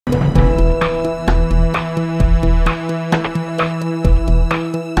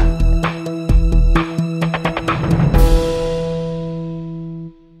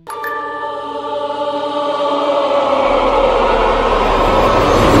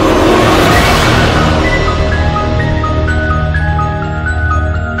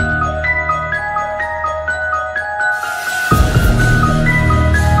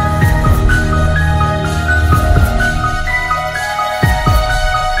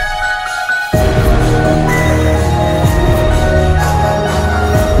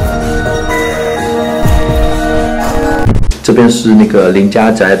是那个林家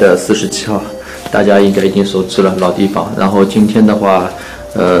宅的47号，大家应该已经熟知了，老地方。然后今天的话，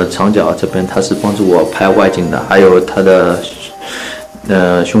长角这边他是帮助我拍外景的，还有他的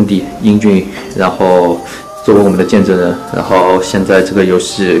兄弟英俊，然后作为我们的见证人。然后现在这个游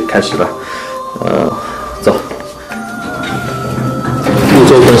戏开始了，走。步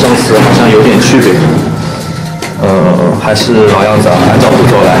骤跟上次好像有点区别，还是老样子啊，按照步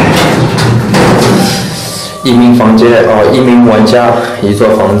骤来。一名房间一名玩家，一座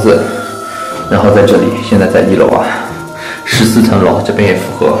房子，然后在这里，现在在1楼啊，14层楼，这边也符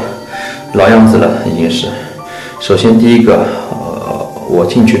合老样子了，已经是。首先第一个，我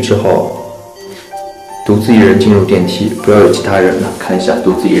进去之后，独自一人进入电梯，不要有其他人了，看一下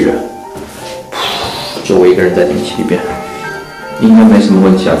独自一人，就我一个人在电梯里边。应该没什么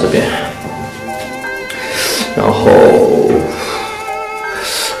问题啊，这边。然后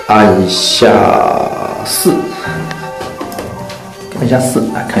按下4，按下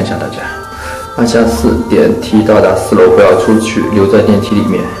4，来看一下大家，按下4，电梯到达4楼不要出去，留在电梯里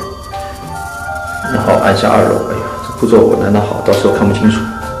面。然后按下2楼，哎呀，这步骤我难得好，到时候看不清楚。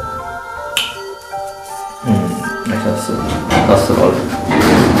按下4，到4楼了，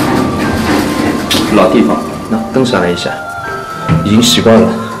老地方，那灯闪了一下。已经习惯了，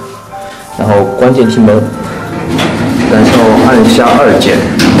然后关电梯门，然后按下2键，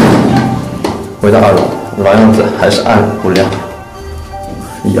回到2楼，老样子，还是按不亮，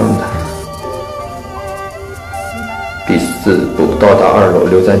一样的。第4步，到达2楼，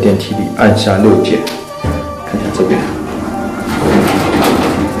留在电梯里，按下6键，看一下这边，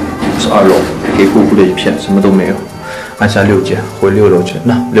是2楼，黑乎乎的一片，什么都没有，按下6键，回6楼去，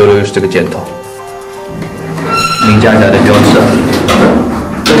那6楼又是这个箭头。林家宅的标志，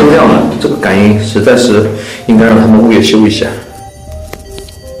灯都亮了，这个感应实在是应该让他们物业修一下。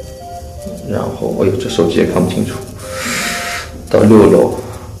然后，哎呦，这手机也看不清楚。到6楼，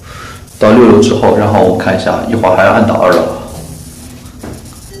到6楼之后，然后我看一下，一会儿还要按到2楼。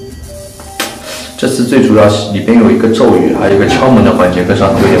这次最主要是里边有一个咒语，还有一个敲门的环节，跟上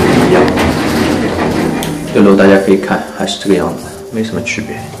次有点不一样。6楼大家可以看，还是这个样子，没什么区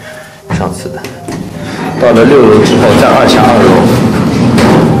别，上次的。到了6楼之后，再按下2楼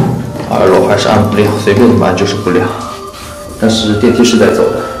，2楼还是按不亮，随便怎么按就是不亮。但是电梯是在走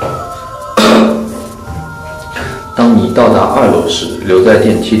的。当你到达2楼时，留在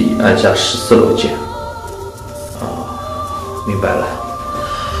电梯里，按下14楼键。明白了。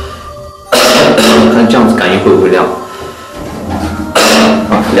看这样子感应会不会亮？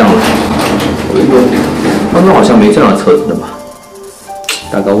亮了。刚刚好像没这辆车子的嘛，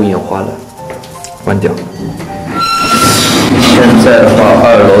大概我眼花了。关掉。现在的话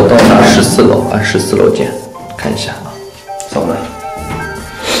，2楼到达14楼，按14楼键，看一下啊，走了。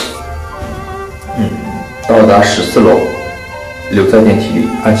到达14楼，留在电梯里，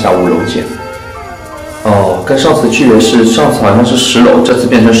按下5楼键。跟上次区别是，上次好像是10楼，这次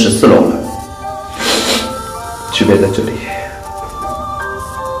变成14楼了，区别在这里。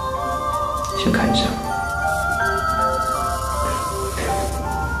先看一下。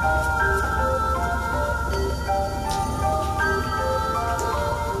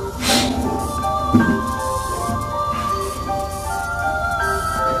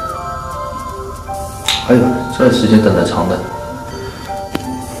哎呦，这时间等得长的，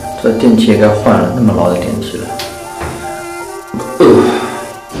这电梯也该换了，那么老的电梯了。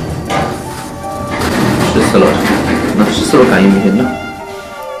14楼，那14楼感应明显亮，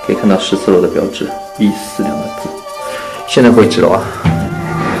可以看到14楼的标志，14两个字。现在回几楼啊？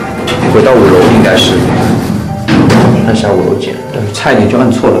回到5楼应该是，按下5楼键，差一点就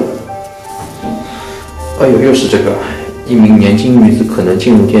按错了。哎呦，又是这个。一名年轻女子可能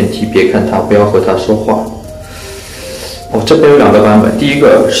进入电梯，别看她，不要和她说话。这边有2个版本，第一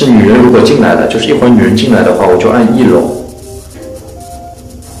个是女人如果进来了，就是一会儿女人进来的话，我就按1楼，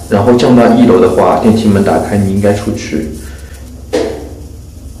然后降到1楼的话，电梯门打开，你应该出去。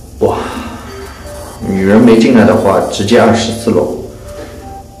哇，女人没进来的话，直接按14楼。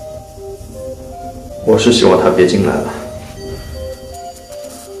我是希望她别进来了。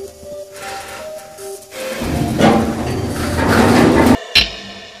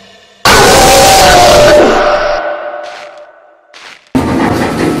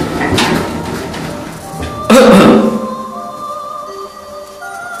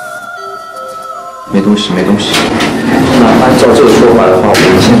没东西。那按照这个说法的话，我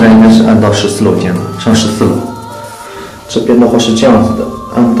们现在应该是按到14楼键了，上14楼。这边的话是这样子的，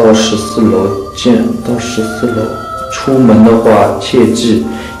按到14楼键到14楼。出门的话，切记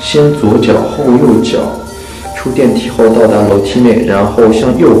先左脚后右脚。出电梯后到达楼梯内，然后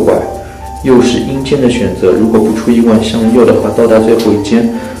向右拐，右是阴间的选择，如果不出意外向右的话，到达最后一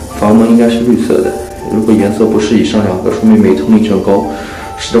间房门应该是绿色的。如果颜色不是以上两个，说明没通灵成功。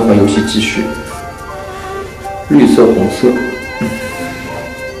是的话，游戏继续。绿色、红色，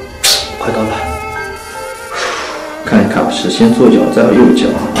快到了。看一看，是先左脚再右脚。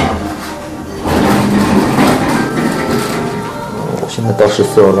我现在到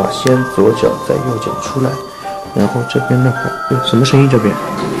14楼了，先左脚再右脚出来，然后这边的话，什么声音？这边？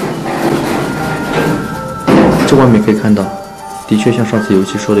这外面可以看到，的确像上次游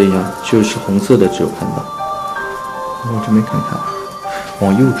戏说的一样，就是红色的，只有看到。往这边看看，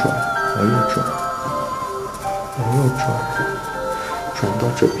往右转，往右转，往右转，转到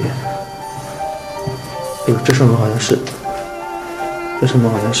这边。哎呦，这上面好像是，这上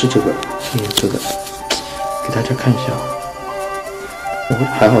面好像是这个颜色的，给大家看一下。我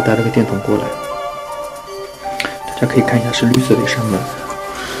还好带了个电筒过来，大家可以看一下，是绿色的一扇门。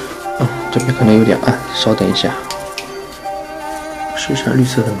这边可能有点暗，稍等一下。是一扇绿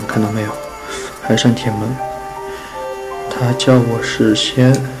色的门，看到没有？还有一扇铁门。他叫我是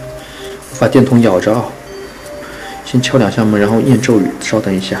先把电筒咬着先敲2下门，然后念咒语。稍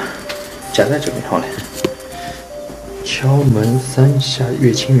等一下，夹在这边好了。敲门3下，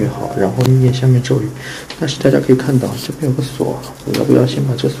越轻越好，然后念下面咒语。但是大家可以看到这边有个锁，我要不要先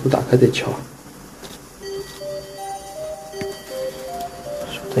把这锁打开再敲？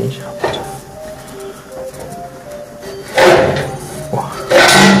稍等一下。哇，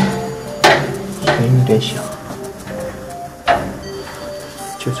声音有点响，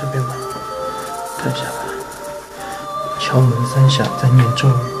就这边吧，看一下吧。敲门3下，再念咒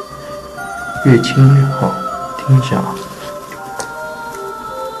语，越轻越好，听一下啊。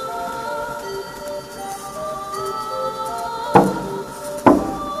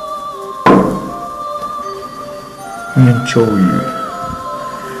念咒语，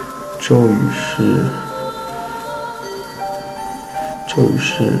咒语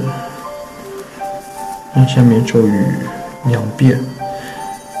是念下面咒语2遍。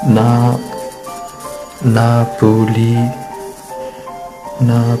那不里，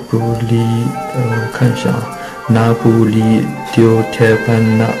看一下啊，那不里丢铁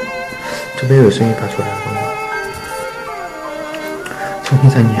板那，这边有声音发出来了，帮我重新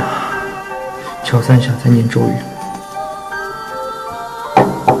再念啊，敲3下再念咒语。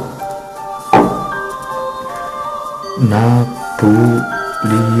那不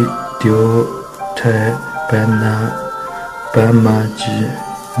里丢铁板那，斑马鸡，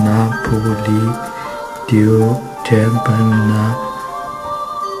那不里丢铁板那，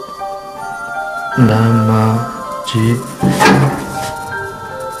那马鸡。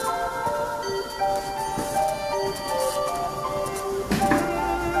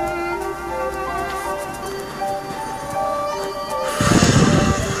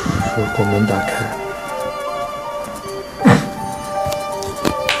如果门打开，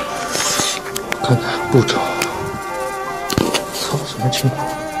看看步骤。操，什么情况？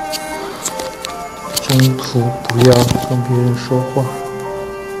中途不要跟别人说话。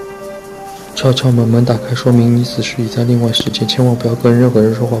悄悄门打开，说明你此时已在另外世界，千万不要跟任何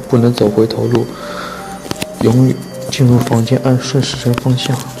人说话，不能走回头路。永远进入房间，按顺时针方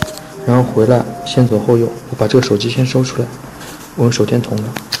向，然后回来，先左后右。我把这个手机先收出来，我用手电筒了。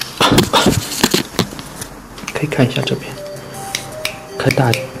可以看一下这边，开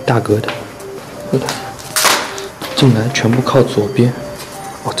大格的，回来，进来全部靠左边。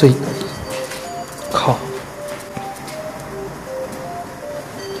这一靠，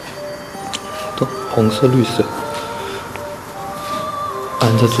都红色、绿色，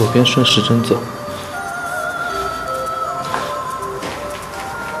按着左边顺时针走。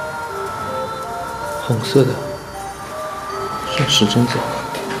红色的，顺时针走，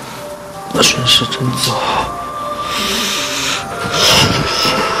顺时针走。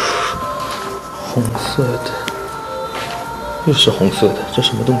红色的，又是红色的，这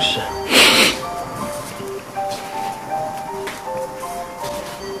什么东西？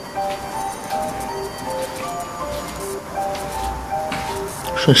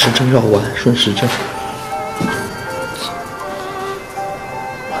顺时针绕弯，顺时针。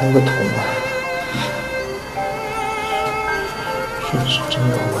还有个桶啊，顺时针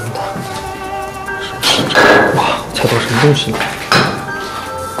绕弯的，顺时针。哇，我猜到什么东西了？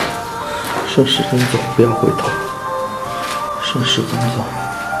顺时针走，不要回头。顺时针走。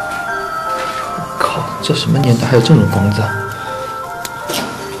我靠，这什么年代还有这种房子啊？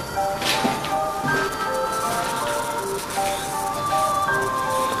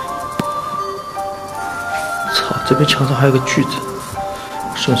操，这边墙上还有个锯子。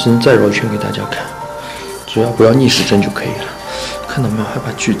顺时针再绕一圈给大家看，只要不要逆时针就可以了。看到没有？还把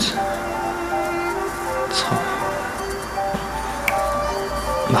锯子。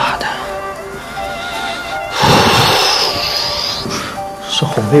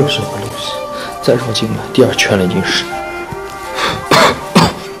我没有什么东西。再绕进来，第2圈了已经是。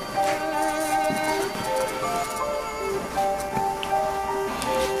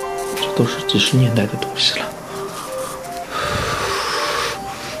这都是几十年代的东西了。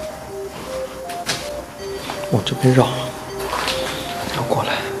往这边绕过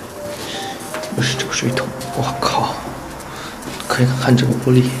来，又是这个水桶。我靠！可以看这个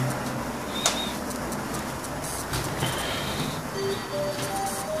玻璃。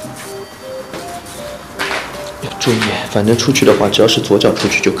注意，反正出去的话，只要是左脚出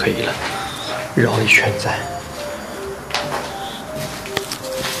去就可以了，绕一圈再。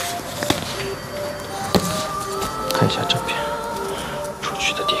看一下这边出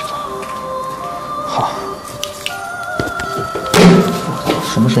去的地方。好，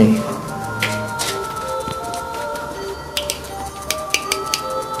什么声音？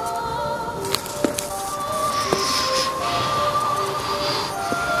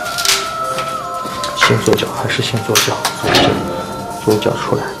先左脚还是先左脚？左脚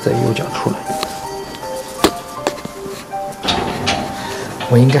出来，再右脚出来。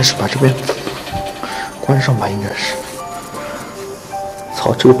我应该是把这边关上吧，应该是。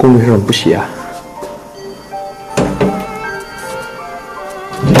操，这个攻略上不写啊！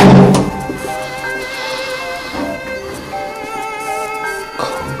靠，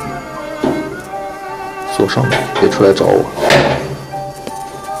锁上吧，别出来找我。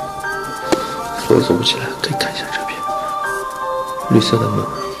锁也锁不起来，可以看一下这边，绿色的门。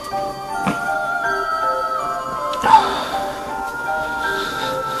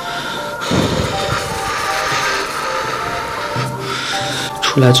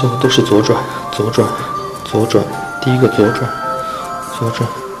出来之后都是左转，左转，左转，第一个左转，左转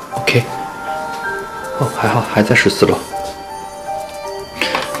 ，OK。哦，还好，还在14楼。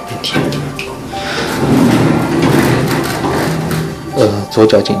电梯。左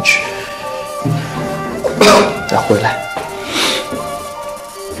脚进去，再回来。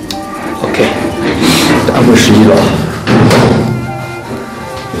OK， 安徽11楼。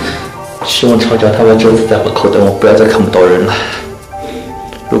希望吵架他们这次在门口等我，不要再看不到人了。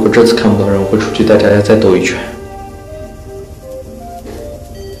如果这次看不到人，我会出去带大家再兜一圈。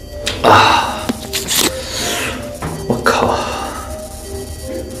啊！我靠！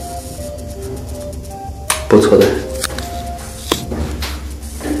不错的。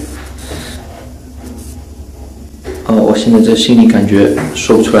我现在这心里感觉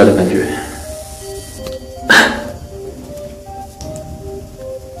说不出来的感觉。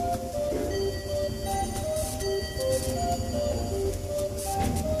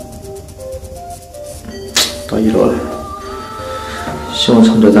到1楼了，希望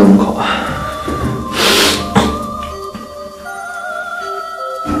常德在门口啊。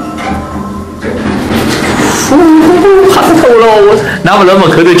怕死透了，我拿不了门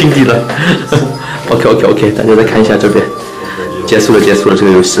口就进去了。OK， 大家再看一下这边，结束了这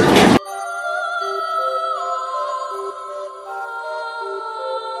个游戏。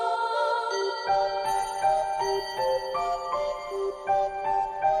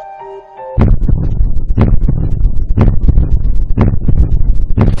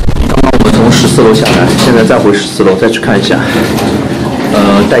14楼下来，现在再回14楼再去看一下，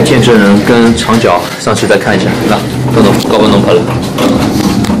带见证人跟长脚上去再看一下，那高不弄跑了。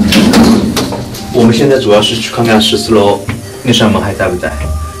我们现在主要是去看看14楼那扇门还在不在，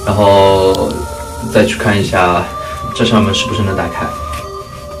然后再去看一下这扇门是不是能打开。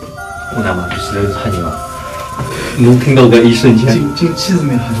我那嘛就是喊你嘛，侬听到个一瞬间，进气子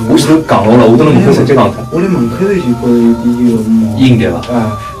面还是？我是都讲了，我都能门口直接讲他。我的门口头就觉得有点有毛。硬对吧？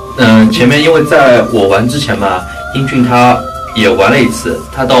前面因为在我玩之前嘛，英俊他也玩了一次，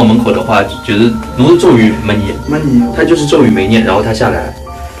他到门口的话就是侬咒语没念，他就是咒语没念，然后他下来，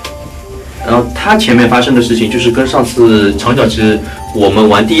然后他前面发生的事情就是跟上次长脚其实我们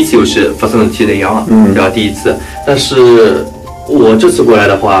玩第一次游戏发生的题的一样啊，对吧？第一次，但是我这次过来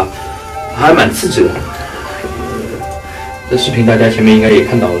的话还蛮刺激的。这视频大家前面应该也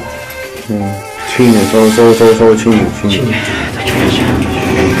看到了，轻一点，稍微轻一点，轻点，再轻一些。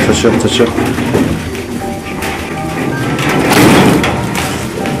这去。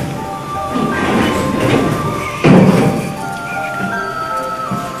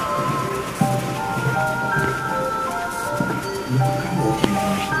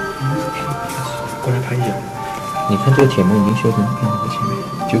过来拍一下。你看这个铁门已经修成这样子，前面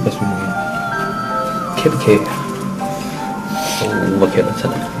9个树木，开不开？我不开了，真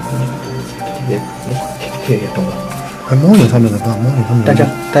的。开也懂了。猫眼上面的吧，猫眼上面。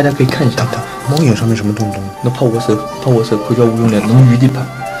大家可以看一下，猫眼上面什么东东？那拍我手，可叫我用的，能远点拍。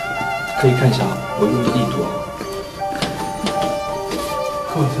可以看一下，我用地图。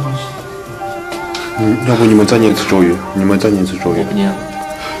要不你们再念次咒语？你们再念次咒语。我不念了，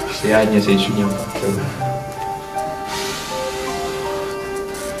谁爱念谁去念吧，真的。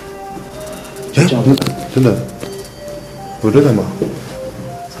哎，真的，我真的吗？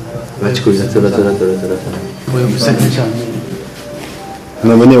来，去口走了。我又不是很想念。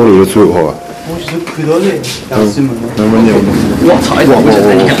那么念我留着最后啊。我是看到的，但是嘛。那么念我操！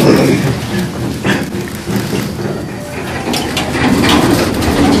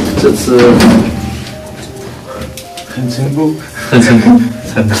这次很成功，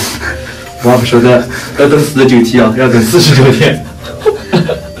真的。我还不晓得要等49天啊，要等49天。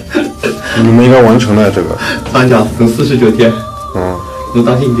你们应该完成了这个。放假等49天。嗯。弄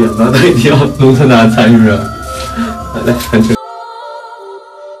到一点，弄到一定要弄成哪参与了。来，完成。